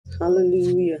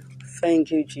Hallelujah.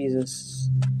 Thank you, Jesus.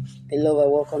 Beloved, I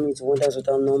welcome you to Wonders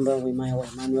Without Number with my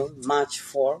Emmanuel. March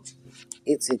 4.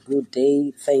 It's a good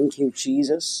day. Thank you,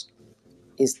 Jesus.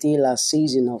 It's still a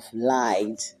season of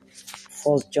light.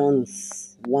 1 John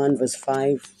 1 verse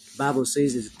 5. Bible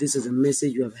says this is a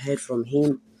message you have heard from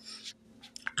him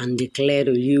and declare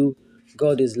to you,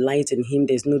 God is light, in him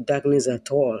there's no darkness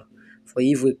at all. For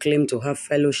if we claim to have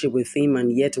fellowship with him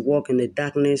and yet walk in the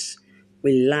darkness,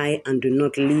 we lie and do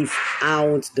not live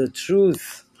out the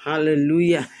truth.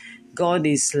 Hallelujah. God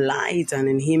is light, and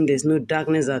in him there's no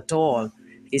darkness at all.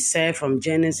 He said from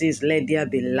Genesis, let there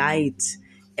be light.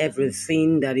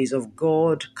 Everything that is of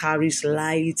God carries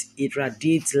light, it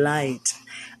radiates light.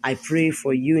 I pray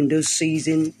for you in this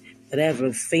season that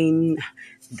everything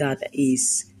that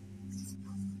is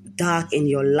dark in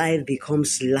your life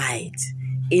becomes light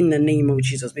in the name of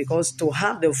Jesus. Because to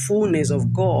have the fullness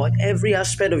of God, every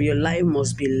aspect of your life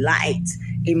must be light.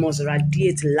 It must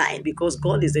radiate light, because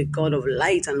God is a God of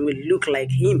light and will look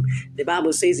like him. The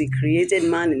Bible says he created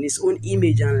man in his own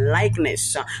image and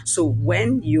likeness. So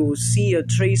when you see a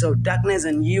trace of darkness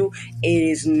in you, it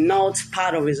is not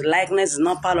part of his likeness, it's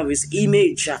not part of his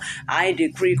image. I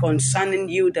decree concerning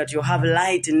you that you have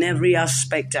light in every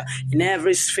aspect, in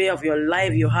every sphere of your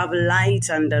life. You have light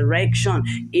and direction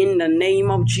in the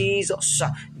name of Jesus.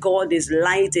 God is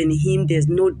light, in him there's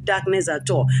no darkness at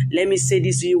all. Let me say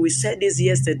this to you. We said this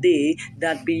yesterday,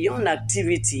 that beyond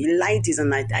activity, light is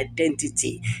an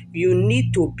identity. You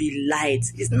need to be light.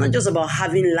 It's not just about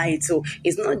having light. So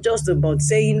it's not just about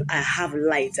saying I have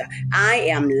light. I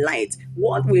am light.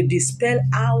 What will dispel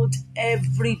out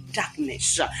every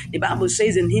darkness? The Bible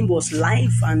says in him was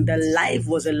life, and the life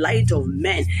was the light of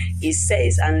men. It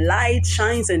says, and light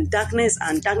shines in darkness,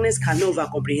 and darkness can never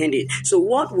comprehend it. So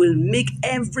what will make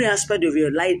every aspect of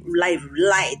your life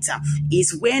light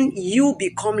is when you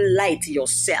become light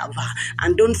yourself.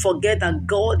 And don't forget that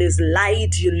God is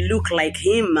light. You look like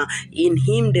him. In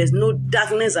him there's no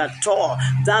darkness at all.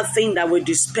 That thing that will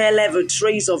dispel every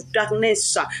trace of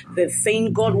darkness, the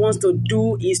thing God wants to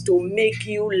do is to make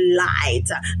you light,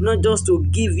 not just to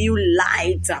give you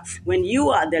light. When you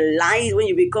are the light, when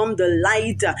you become the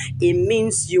light, it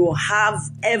means you have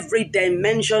every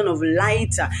dimension of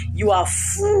light. You are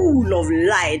full of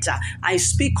light. I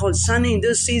speak concerning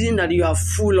this season that you are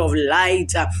full of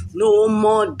light. No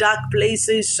more dark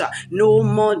places, no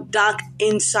more dark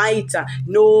insight,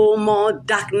 no more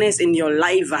darkness in your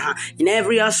life. In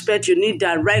every aspect you need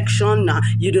direction.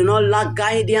 You do not lack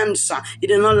guidance. You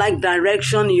do not lack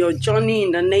direction in your journey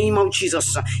in the name of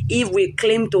Jesus. If we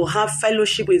claim to have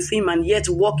fellowship with him and yet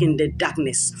walk in the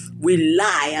darkness, we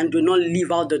lie and do not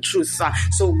live out the truth.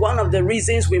 So one of the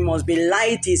reasons we must be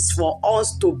light is for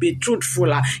us to be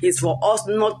truthful. It's for us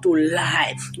not to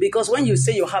lie. Because when you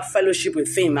say you have fellowship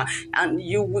with him and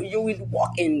you will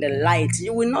walk in the light,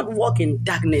 you will not walk in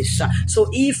darkness. So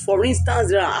if, for instance,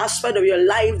 there are aspects of your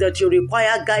life that you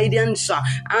require guidance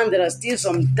and there are still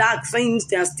some dark things,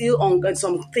 there are still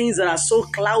some things that are so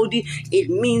cloudy, it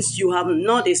means you have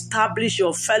not established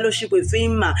your fellowship with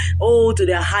him to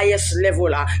the highest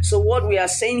level. So what we are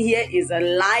saying here is that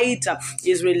light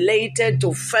is related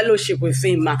to fellowship with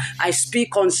him. I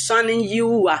speak concerning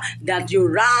you that you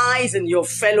rise in your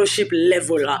fellowship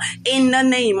level. In the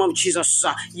name of Jesus,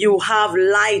 you have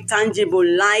light, tangible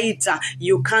light.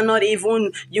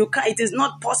 It is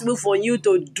not possible for you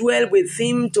to dwell with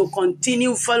him, to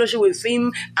continue fellowship with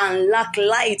him and lack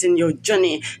light in your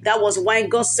journey. That was why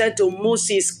God said to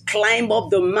Moses, climb up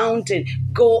the mountain,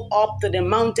 go up to the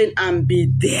mountain and be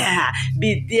there.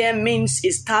 Be there means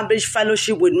establish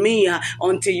fellowship with me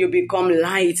until you become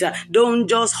light. Don't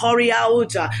just hurry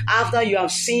out after you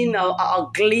have seen a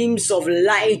glimpse of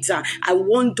light. I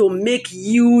want to make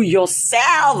you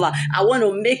yourself. I want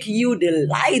to make you the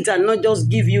light and not just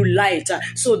give you light.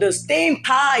 So the staying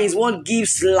power is what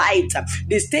gives light.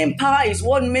 The staying power is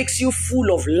what makes you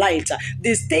full of light.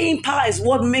 The staying power is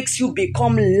what makes you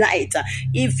become light.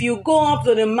 If you go up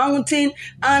to the mountain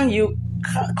and you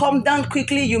come down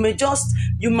quickly, you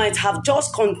might have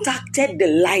just contacted the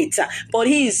light. But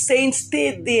he is saying,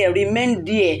 stay there, remain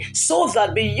there, so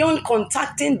that beyond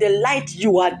contacting the light,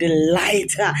 you are the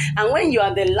light. And when you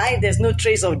are the light, there's no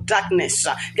trace of darkness.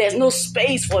 There's no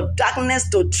space for darkness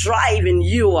to thrive in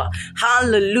you.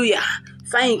 Hallelujah.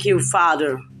 Thank you,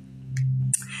 Father.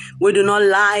 We do not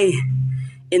lie.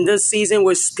 In this season,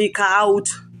 we speak out.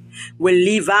 We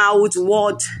live out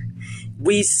what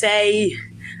we say.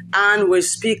 and we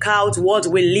speak out what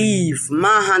we live.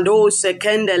 Mahando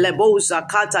sekende lebosa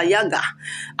kata yaga.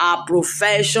 Our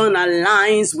profession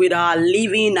aligns with our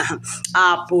living.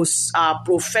 Our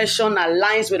profession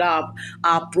aligns with our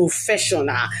profession.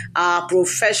 Our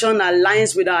profession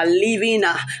aligns with our living.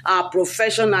 Our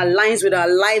profession aligns with our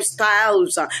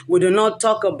lifestyles. We do not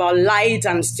talk about light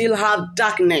and still have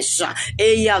darkness.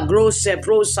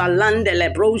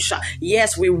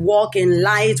 Yes, we walk in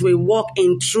light. We walk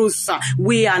in truth.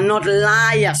 We are not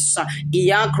liars.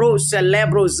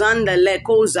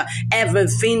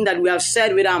 Everything that we have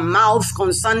said with our mouth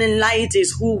concerning light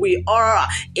is who we are,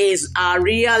 is our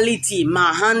reality.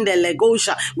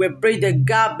 We break the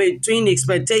gap between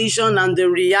expectation and the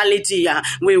reality.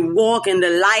 We walk in the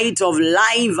light of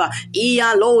life. We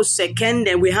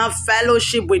have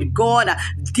fellowship with God,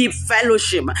 deep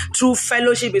fellowship. True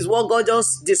fellowship is what God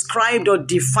just described or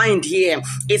defined here.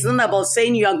 It's not about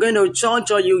saying you are going to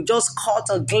church or you just caught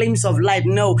a glimpse of light.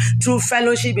 No, true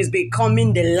fellowship is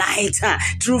becoming the light.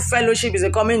 True fellowship is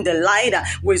becoming the light.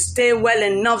 We stay well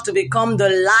enough to become the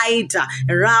light.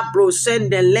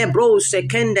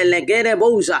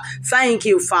 Thank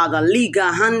you, Father.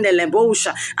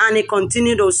 And he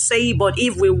continued to say, but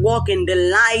if we walk in the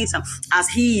light as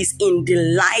he is in the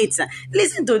light,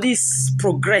 listen to this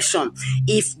progression.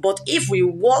 If we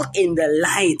walk in the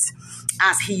light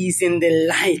as he is in the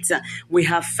light, we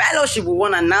have fellowship with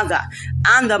one another,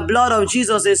 and the blood of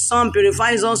Jesus, his son,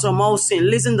 purifies us from all sin.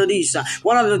 Listen to this.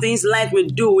 One of the things light will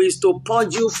do is to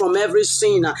purge you from every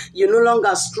sin. You no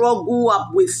longer struggle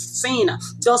up with sin.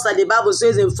 Just like the Bible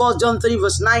says in 1 John 3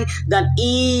 verse 9, that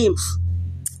he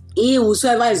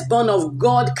whosoever is born of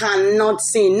God cannot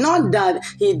sin. Not that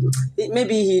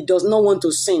maybe he does not want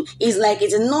to sin. It's like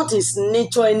it is not his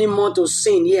nature anymore to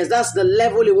sin. Yes, that's the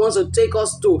level he wants to take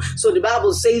us to. So the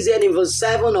Bible says here in verse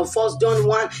 7 of 1 John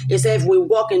 1, it says, if we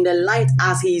walk in the light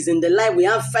as he is in the light, we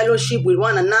have fellowship with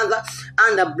one another,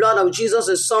 and the blood of Jesus,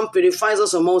 his son, purifies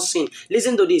us from all sin.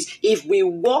 Listen to this. If we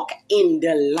walk in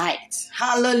the light,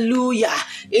 hallelujah,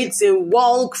 it's a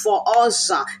walk for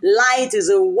us. Light is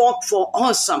a walk for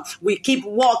us. We keep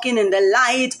walking in the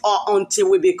light or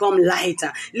until we become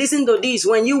lighter. Listen to this.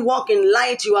 When you walk in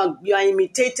light, you are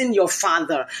imitating your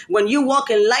Father. When you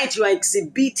walk in light, you are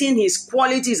exhibiting his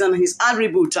qualities and his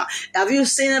attributes. Have you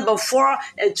seen it before?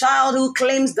 A child who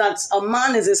claims that a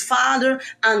man is his father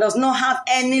and does not have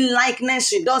any likeness.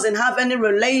 He doesn't have any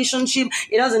relationship.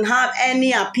 He doesn't have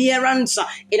any appearance.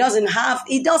 He doesn't have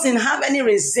any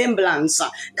resemblance.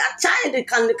 That child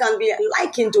can be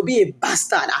likened to be a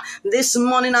bastard. This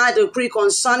morning I decree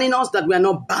concerning us that we are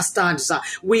not bastards.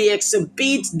 We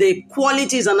exhibit the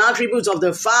qualities and attributes of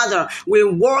the Father. We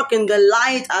work in the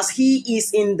light as he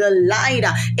is in the light.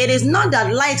 It is not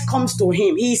that light comes to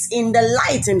him. He is in the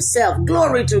light himself.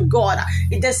 Glory to God.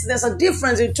 There's a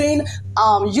difference between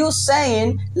you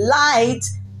saying light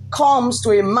comes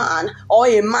to a man or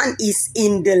a man is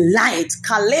in the light.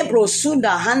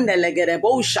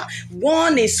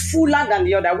 One is fuller than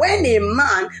the other.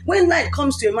 When light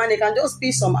comes to a man, it can just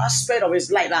be some aspect of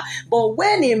his light. But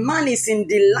when a man is in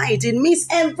the light, it means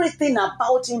everything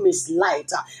about him is light.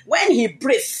 When he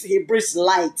breathes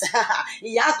light.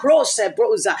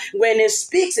 When he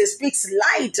speaks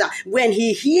light. When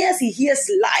he hears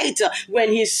light.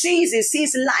 When he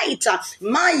sees light.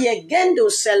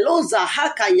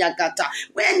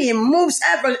 When he moves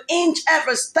every inch,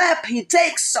 every step he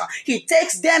takes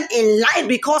them in light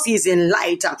because he's in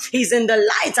light. He's in the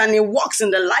light and he walks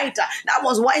in the light. That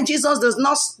was why Jesus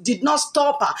did not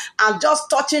stop and just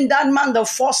touching that man the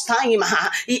first time.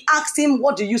 He asked him,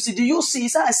 what do you see? Do you see? He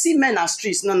said, I see men as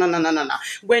trees. No.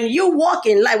 When you walk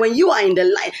in light, when you are in the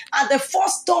light, at the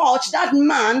first touch, that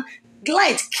man,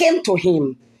 light came to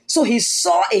him. So he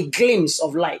saw a glimpse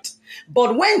of light.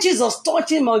 But when Jesus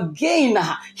touched him again,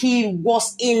 he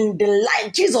was in the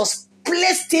light. Jesus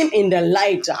placed him in the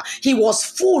light. He was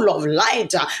full of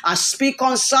light. I speak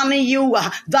concerning you,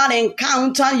 that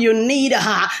encounter you need,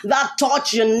 that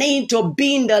touch you need to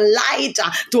be in the light,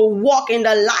 to walk in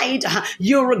the light.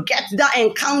 You will get that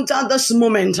encounter this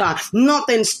moment.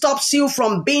 Nothing stops you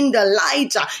from being the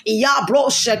light.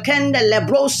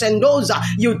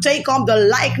 You take up the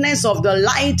likeness of the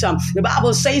light. The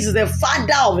Bible says the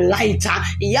Father of light.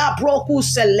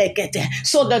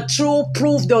 So the true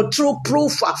proof,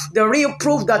 the real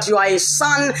proof that you are a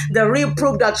son, the real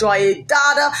proof that you are a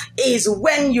daughter is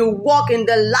when you walk in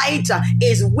the light,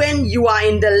 is when you are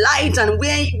in the light, and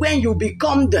when you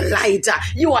become the light.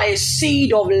 You are a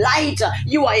seed of light.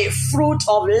 You are a fruit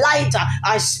of light.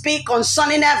 I speak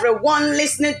concerning everyone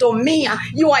listening to me.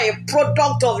 You are a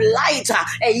product of light.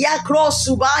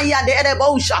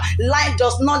 Light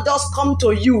does not just come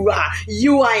to you.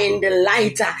 You are in the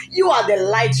light. You are the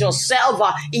light yourself.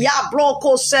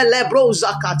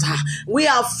 We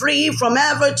are free from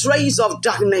every trace of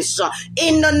darkness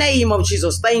in the name of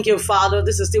Jesus. Thank you, Father.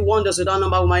 This is still Wonders Without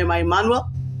Number with my Emmanuel.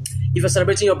 If you're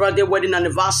celebrating your birthday, wedding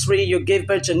anniversary, you gave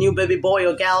birth to a new baby boy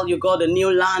or girl, you got a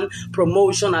new land,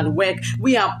 promotion at work,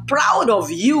 we are proud of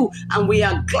you and we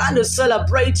are glad to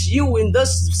celebrate you in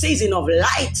this season of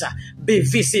light. Be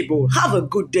visible. Have a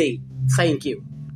good day. Thank you.